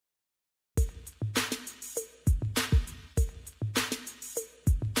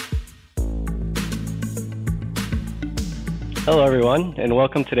Hello, everyone, and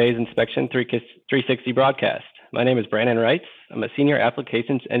welcome to today's Inspection 360 broadcast. My name is Brandon Reitz. I'm a Senior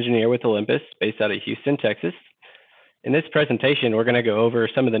Applications Engineer with Olympus based out of Houston, Texas. In this presentation, we're going to go over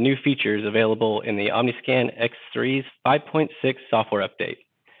some of the new features available in the OmniScan X3's 5.6 software update.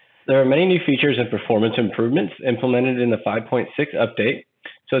 There are many new features and performance improvements implemented in the 5.6 update,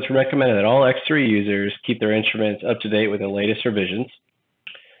 so it's recommended that all X3 users keep their instruments up to date with the latest revisions.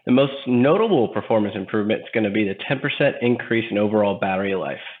 The most notable performance improvement is going to be the 10% increase in overall battery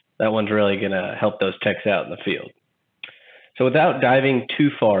life. That one's really going to help those techs out in the field. So without diving too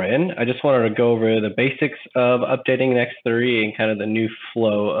far in, I just wanted to go over the basics of updating an X3 and kind of the new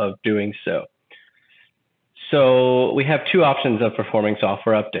flow of doing so. So we have two options of performing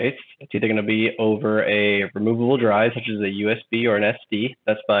software updates. It's either going to be over a removable drive, such as a USB or an SD.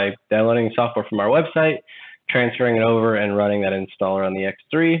 That's by downloading software from our website, transferring it over and running that installer on the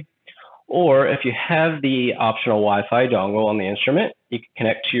X3. Or if you have the optional Wi-Fi dongle on the instrument, you can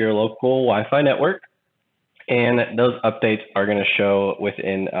connect to your local Wi-Fi network, and those updates are going to show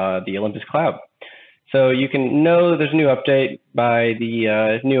within the Olympus cloud. So you can know there's a new update by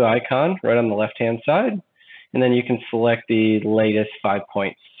the new icon right on the left-hand side, and then you can select the latest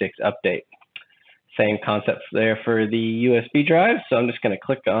 5.6 update. Same concept there for the USB drive. So I'm just going to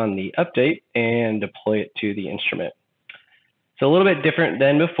click on the update and deploy it to the instrument. So a little bit different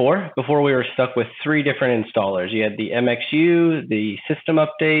than before. Before we were stuck with three different installers. You had the MXU, the system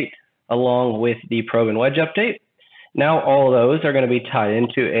update, along with the probe and wedge update. Now all of those are going to be tied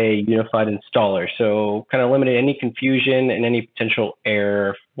into a unified installer. So kind of limiting any confusion and any potential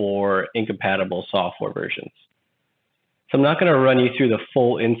error for incompatible software versions. So I'm not going to run you through the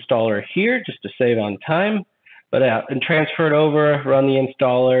full installer here just to save on time, but and transfer it over, run the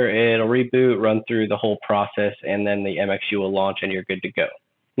installer, it'll reboot, run through the whole process, and then the MXU will launch and you're good to go.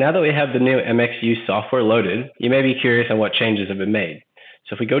 Now that we have the new MXU software loaded, you may be curious on what changes have been made.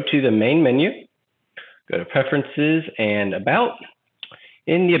 So if we go to the main menu, go to Preferences and About.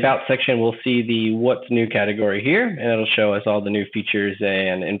 In the About section, we'll see the What's New category here, and it'll show us all the new features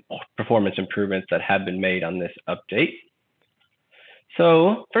and performance improvements that have been made on this update.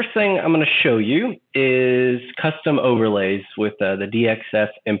 So first thing I'm going to show you is custom overlays with the DXF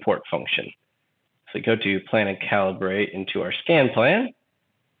import function. So we go to Plan and Calibrate into our scan plan.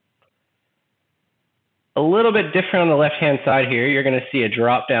 A little bit different on the left-hand side here, you're going to see a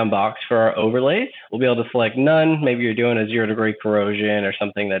drop-down box for our overlays. We'll be able to select none. Maybe you're doing a 0-degree corrosion or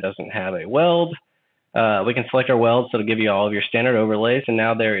something that doesn't have a weld. We can select our welds, so it'll give you all of your standard overlays, and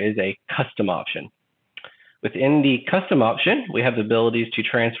now there is a custom option. Within the custom option, we have the abilities to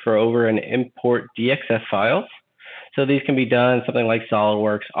transfer over and import DXF files. So these can be done something like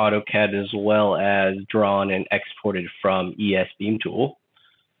SolidWorks, AutoCAD, as well as drawn and exported from ES Beam Tool.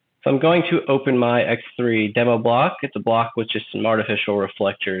 So I'm going to open my X3 demo block. It's a block with just some artificial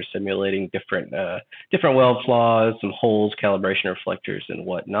reflectors simulating different weld flaws, some holes, calibration reflectors, and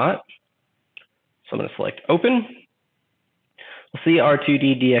whatnot. So I'm going to select Open. We'll see our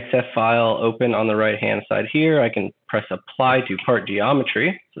 2D DXF file open on the right-hand side here. I can press Apply to Part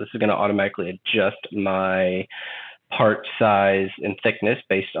Geometry. So this is going to automatically adjust my part size and thickness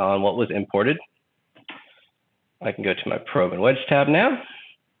based on what was imported. I can go to my Probe and Wedge tab now.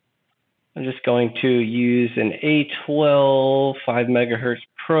 I'm just going to use an A12 5 megahertz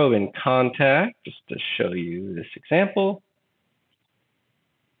probe in contact just to show you this example.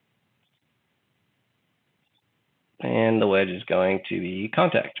 And the wedge is going to be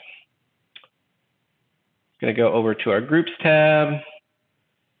contact. Going to go over to our Groups tab.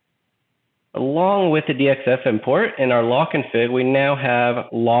 Along with the DXF import in our law config, we now have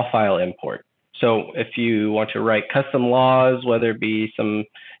law file import. So if you want to write custom laws, whether it be some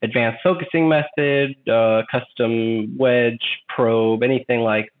advanced focusing method, custom wedge, probe, anything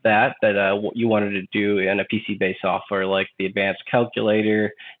like that, you wanted to do in a PC-based software like the Advanced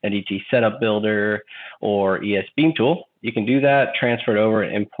Calculator, NDT Setup Builder, or ES Beam Tool, you can do that, transfer it over,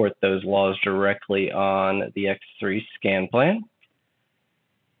 and import those laws directly on the X3 scan plan.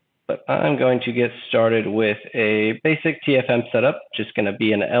 But I'm going to get started with a basic TFM setup, just going to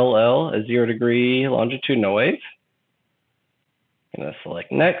be an LL, a 0-degree longitudinal wave. I'm going to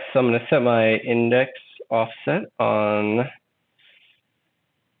select Next. So I'm going to set my index offset on,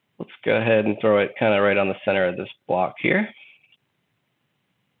 let's go ahead and throw it kind of right on the center of this block here.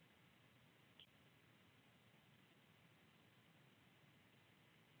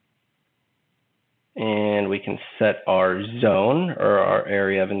 And we can set our zone or our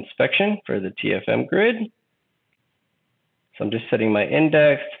area of inspection for the TFM grid. So I'm just setting my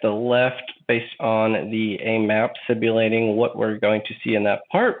index to the left based on the A map simulating what we're going to see in that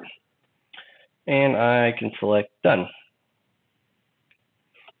part. And I can select done.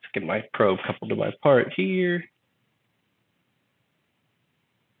 get my probe coupled to my part here.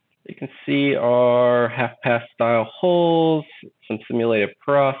 You can see our half-pass style holes, some simulated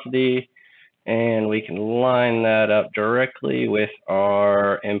porosity, and we can line that up directly with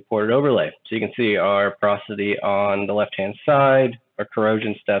our imported overlay. So you can see our porosity on the left-hand side, our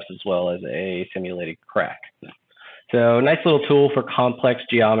corrosion steps, as well as a simulated crack. So nice little tool for complex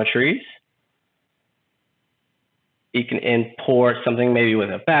geometries. You can import something maybe with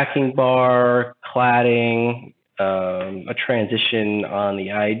a backing bar, cladding, a transition on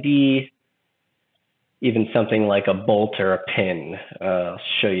the ID, even something like a bolt or a pin. I'll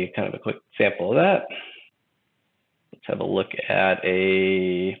show you kind of a quick sample of that. Let's have a look at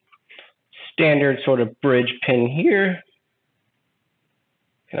a standard sort of bridge pin here.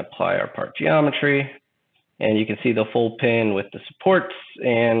 We can apply our part geometry, and you can see the full pin with the supports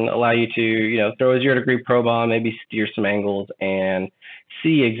and allow you to, throw a 0-degree probe on, maybe steer some angles and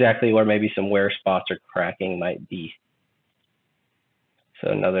see exactly where maybe some wear spots or cracking might be.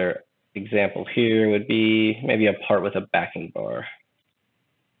 So another example here would be maybe a part with a backing bar.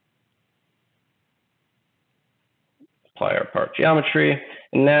 Apply our part geometry.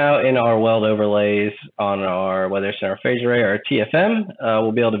 And now in our weld overlays on our, whether it's in our phase array or our TFM,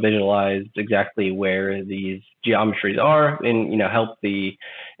 we'll be able to visualize exactly where these geometries are and help the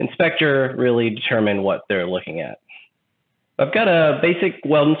inspector really determine what they're looking at. I've got a basic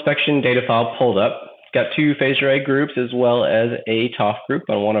weld inspection data file pulled up. It's got 2 phase array groups as well as a TOF group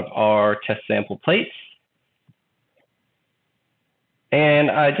on one of our test sample plates.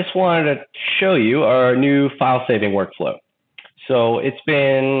 And I just wanted to show you our new file saving workflow. So it's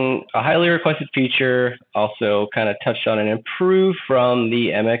been a highly requested feature, also kind of touched on and improved from the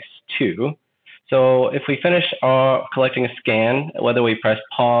MX2. So if we finish collecting a scan, whether we press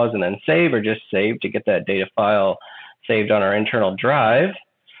pause and then save or just save to get that data file saved on our internal drive,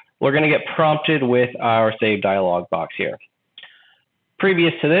 we're going to get prompted with our save dialog box here.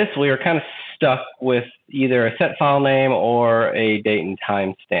 Previous to this, we were kind of stuck with either a set file name or a date and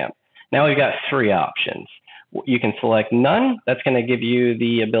time stamp. Now we've got 3 options. You can select none. That's going to give you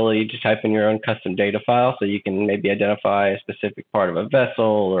the ability to type in your own custom data file, so you can maybe identify a specific part of a vessel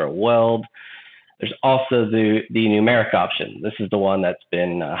or a weld. There's also the numeric option. This is the one that's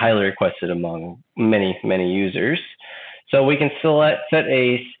been highly requested among many, many users. So we can set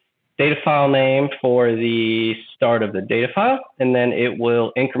a data file name for the start of the data file, and then it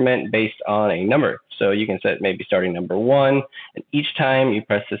will increment based on a number. So you can set maybe starting number 1, and each time you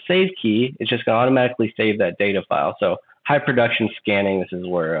press the save key, it's just going to automatically save that data file. So high production scanning, this is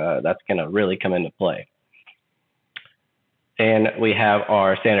where that's going to really come into play. And we have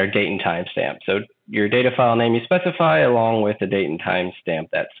our standard date and time stamp. So your data file name you specify along with the date and time stamp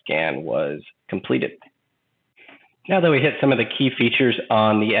that scan was completed. Now that we hit some of the key features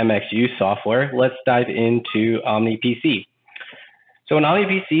on the MXU software, let's dive into OmniPC. So in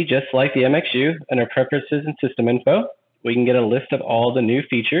OmniPC, just like the MXU, under Preferences and System Info, we can get a list of all the new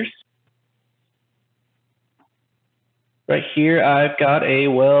features. Right here, I've got a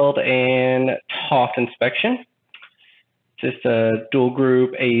weld and TOF inspection. Just a dual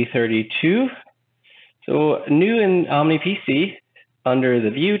group A32. So new in OmniPC, under the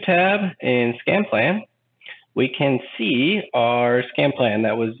View tab in Scan Plan, we can see our scan plan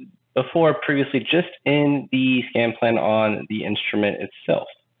that was before previously just in the scan plan on the instrument itself.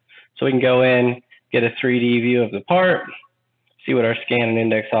 So we can go in, get a 3D view of the part, see what our scan and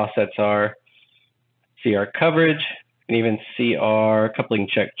index offsets are, see our coverage, and even see our coupling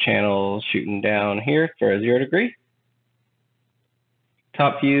check channels shooting down here for a 0-degree.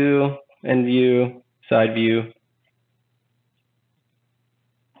 Top view, end view, side view.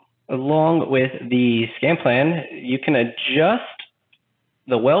 Along with the scan plan, you can adjust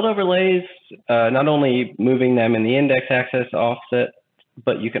the weld overlays, not only moving them in the index axis offset,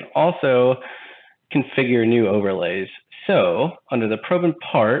 but you can also configure new overlays. So under the probe and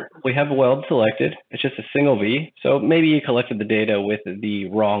part, we have a weld selected. It's just a single V. So maybe you collected the data with the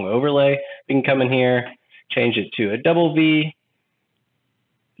wrong overlay. We can come in here, change it to a double V,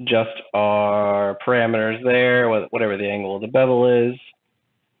 adjust our parameters there, whatever the angle of the bevel is.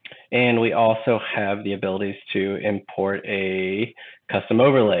 And we also have the abilities to import a custom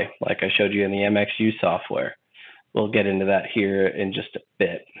overlay, like I showed you in the MXU software. We'll get into that here in just a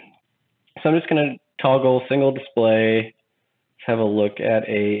bit. So I'm just going to toggle single display. Let's have a look at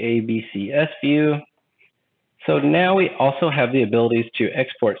a ABCS view. So now we also have the abilities to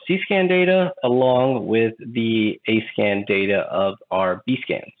export C-scan data along with the A-scan data of our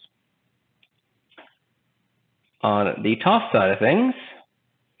B-scans. On the TOF side of things,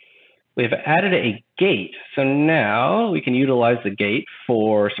 We've added a gate, so now we can utilize the gate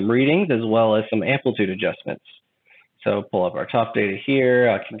for some readings as well as some amplitude adjustments. So pull up our top data here.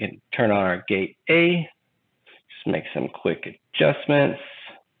 I can turn on our gate A, just make some quick adjustments.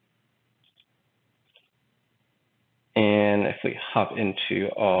 And if we hop into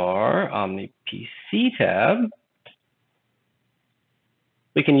our OmniPC tab,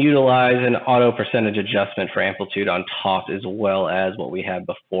 we can utilize an auto percentage adjustment for amplitude on top as well as what we had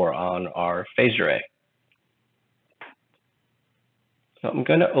before on our phased array. So I'm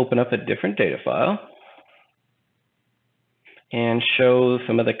going to open up a different data file and show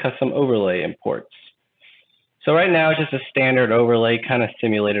some of the custom overlay imports. So right now, it's just a standard overlay kind of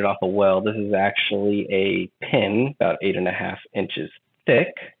simulated off a well. This is actually a pin about 8.5 inches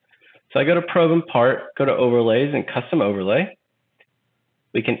thick. So I go to probe and part, go to overlays and custom overlay.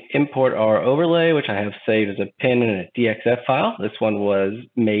 We can import our overlay, which I have saved as a pin in a DXF file. This one was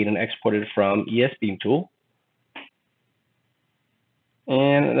made and exported from ESBeam tool.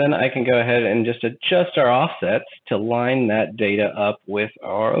 And then I can go ahead and just adjust our offsets to line that data up with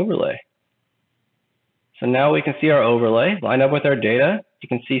our overlay. So now we can see our overlay lined up with our data. You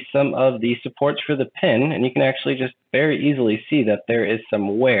can see some of the supports for the pin, and you can actually just very easily see that there is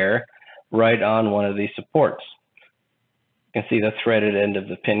some wear right on one of these supports. You can see the threaded end of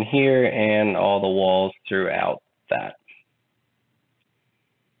the pin here and all the walls throughout that.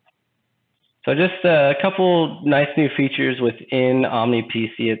 So just a couple nice new features within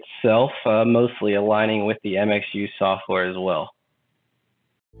OmniPC itself, mostly aligning with the MXU software as well.